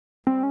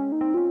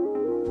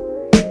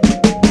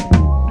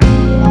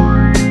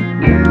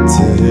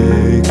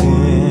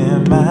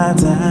my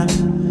time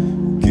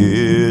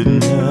good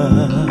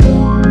enough.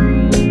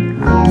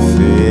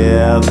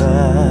 Feel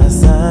the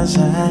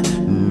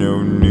sunshine,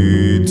 no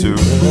need to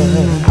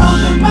rush.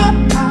 Open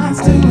my eyes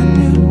to a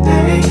new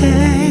day.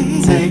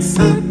 Take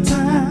some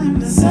time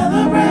to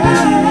celebrate.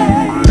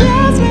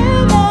 Just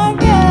feel like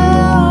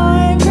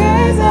going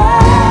crazy.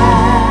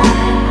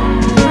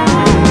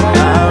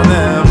 I'll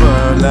never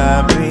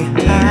lie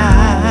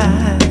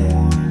behind,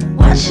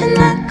 watching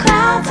the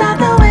clouds out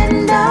the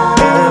window.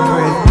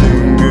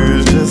 Everything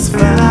is just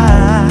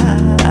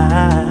fine.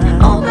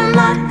 Open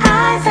my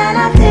eyes and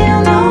I feel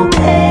no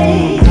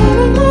pain. Give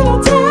a little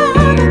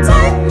time to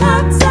take my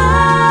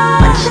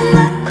time. Watching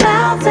the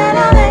clouds and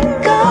I let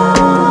go.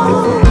 If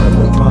you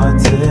ever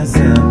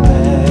participate,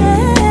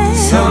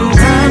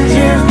 sometimes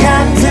you've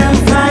got to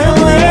fly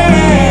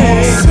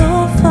away. So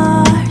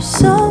far,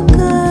 so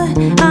good.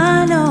 I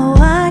know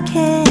I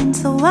can,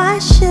 so I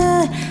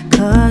should.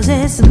 'Cause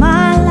it's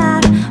my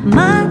life,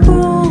 my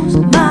rules,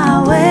 my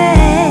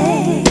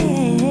way.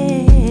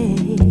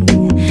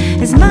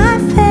 It's my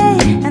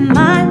fate and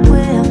my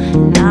will,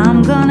 and I'm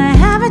gonna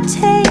have a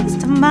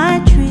taste of my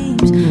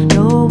dreams.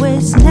 No,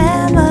 it's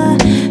never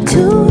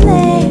too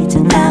late to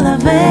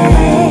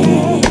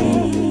elevate.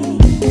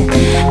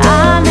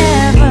 I'll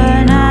never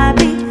not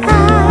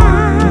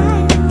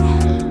behind,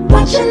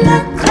 watching the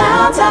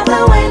clouds out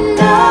the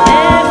window.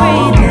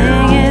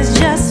 Everything is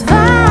just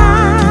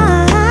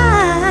fine.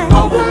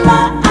 Open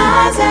my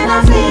eyes and I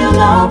feel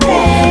no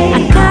pain. I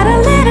got a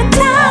little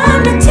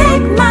time to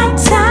take my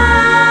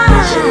time.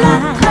 Watching the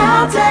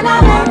clouds and I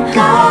let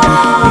go.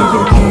 If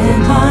you can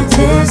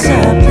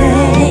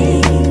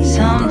participate,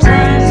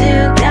 sometimes you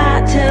got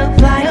to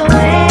fly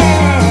away.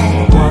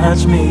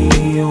 Watch me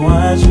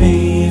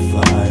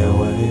fly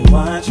away.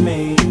 Watch me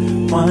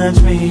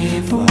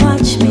fly.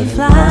 Watch me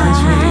fly.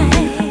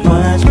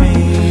 Watch me.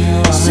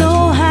 So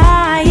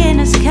high in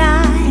the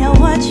sky,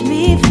 watch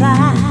me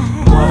fly.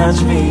 Watch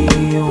me